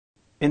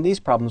In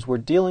these problems, we're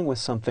dealing with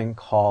something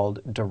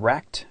called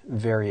direct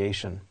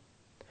variation.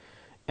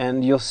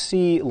 And you'll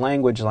see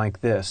language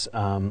like this.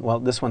 Well,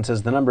 this one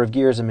says the number of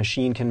gears a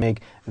machine can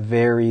make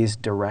varies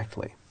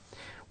directly.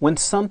 When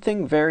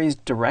something varies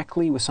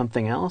directly with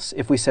something else,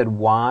 if we said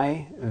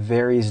y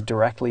varies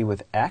directly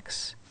with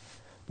x,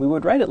 we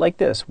would write it like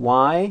this: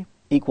 y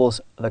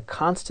equals the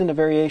constant of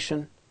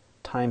variation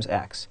times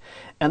x.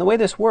 And the way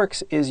this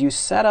works is you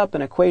set up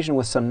an equation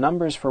with some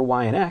numbers for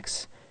y and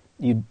x.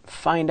 You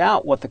find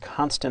out what the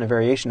constant of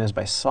variation is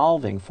by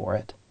solving for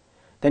it.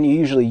 Then you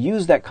usually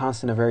use that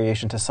constant of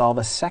variation to solve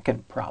a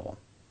second problem.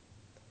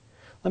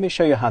 Let me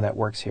show you how that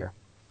works here.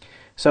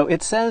 So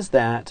it says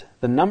that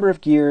the number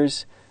of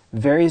gears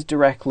varies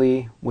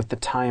directly with the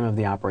time of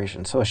the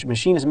operation. So a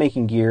machine is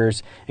making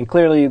gears, and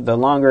clearly the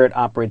longer it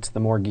operates, the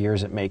more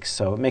gears it makes.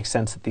 So it makes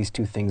sense that these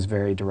two things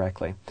vary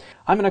directly.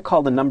 I'm going to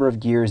call the number of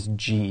gears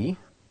G.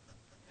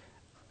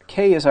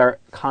 K is our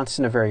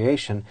constant of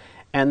variation.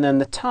 And then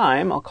the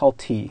time I'll call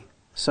T.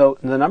 So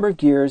the number of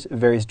gears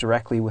varies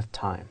directly with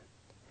time.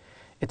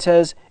 It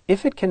says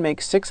if it can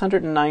make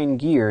 609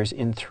 gears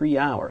in 3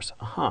 hours.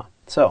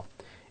 So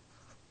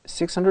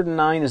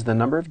 609 is the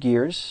number of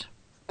gears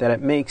that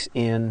it makes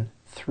in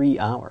 3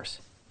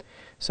 hours.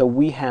 So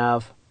we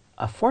have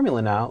a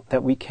formula now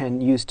that we can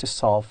use to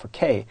solve for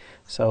K.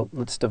 So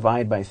let's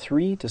divide by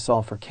 3 to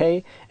solve for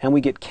K, and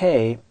we get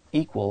K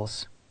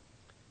equals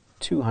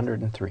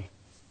 203.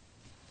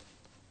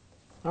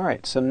 All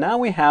right, so now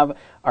we have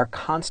our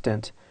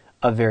constant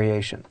of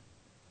variation.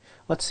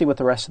 Let's see what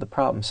the rest of the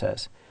problem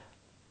says.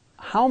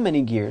 How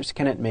many gears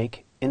can it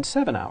make in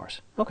 7 hours?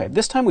 Okay,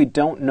 this time we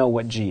don't know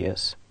what G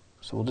is,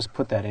 so we'll just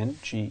put that in,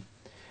 G.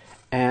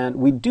 And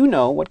we do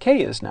know what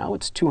K is now.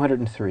 It's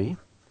 203,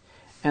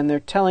 and they're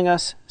telling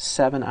us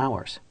 7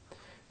 hours.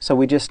 So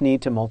we just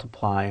need to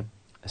multiply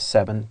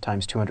 7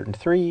 times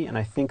 203, and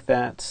I think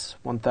that's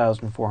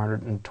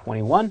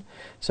 1,421.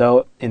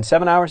 So in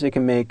 7 hours, it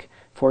can make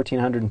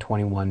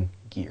 1,421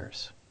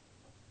 gears.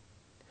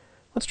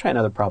 Let's try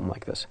another problem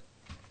like this.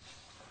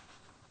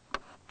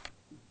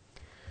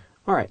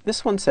 All right,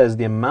 this one says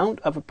the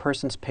amount of a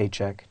person's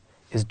paycheck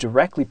is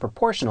directly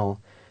proportional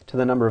to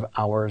the number of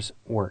hours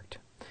worked.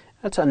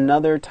 That's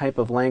another type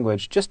of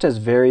language, just as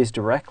varies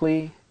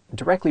directly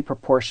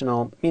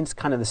proportional means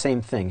kind of the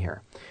same thing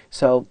here.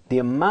 So the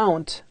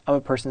amount of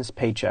a person's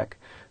paycheck,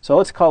 so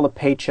let's call the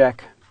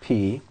paycheck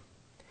P,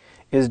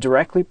 is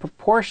directly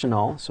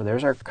proportional, so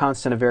there's our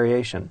constant of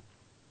variation,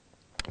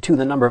 to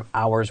the number of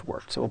hours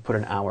worked. So we'll put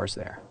in hours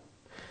there.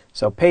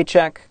 So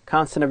paycheck,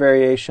 constant of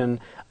variation,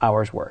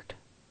 hours worked.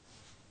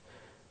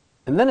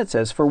 And then it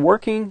says for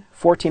working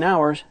 14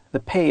 hours, the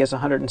pay is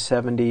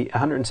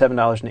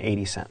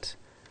 $107.80.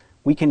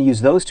 We can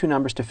use those two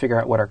numbers to figure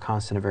out what our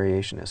constant of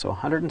variation is. So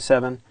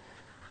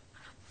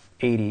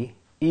 107.80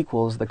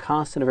 equals the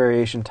constant of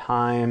variation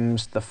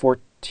times the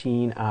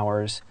 14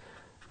 hours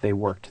they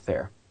worked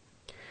there.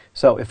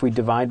 So if we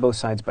divide both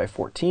sides by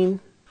 14,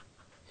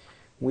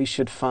 we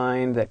should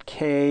find that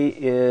K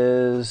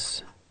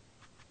is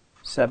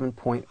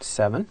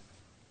 7.7.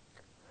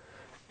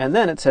 And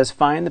then it says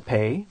find the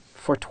pay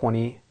for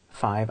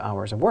 25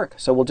 hours of work.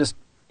 So we'll just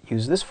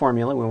use this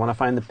formula. We want to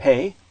find the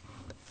pay.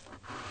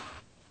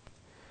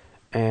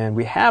 And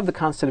we have the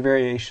constant of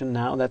variation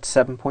now, that's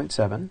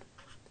 7.7,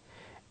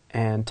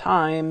 and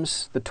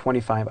times the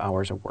 25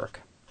 hours of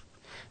work.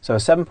 So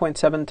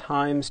 7.7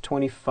 times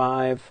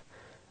 25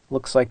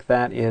 looks like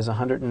that is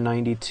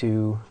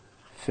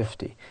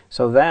 192.50.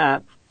 So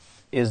that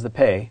is the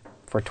pay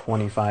for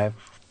 25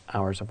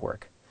 hours of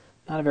work.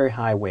 Not a very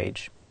high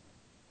wage.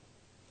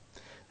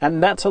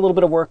 And that's a little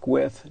bit of work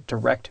with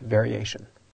direct variation.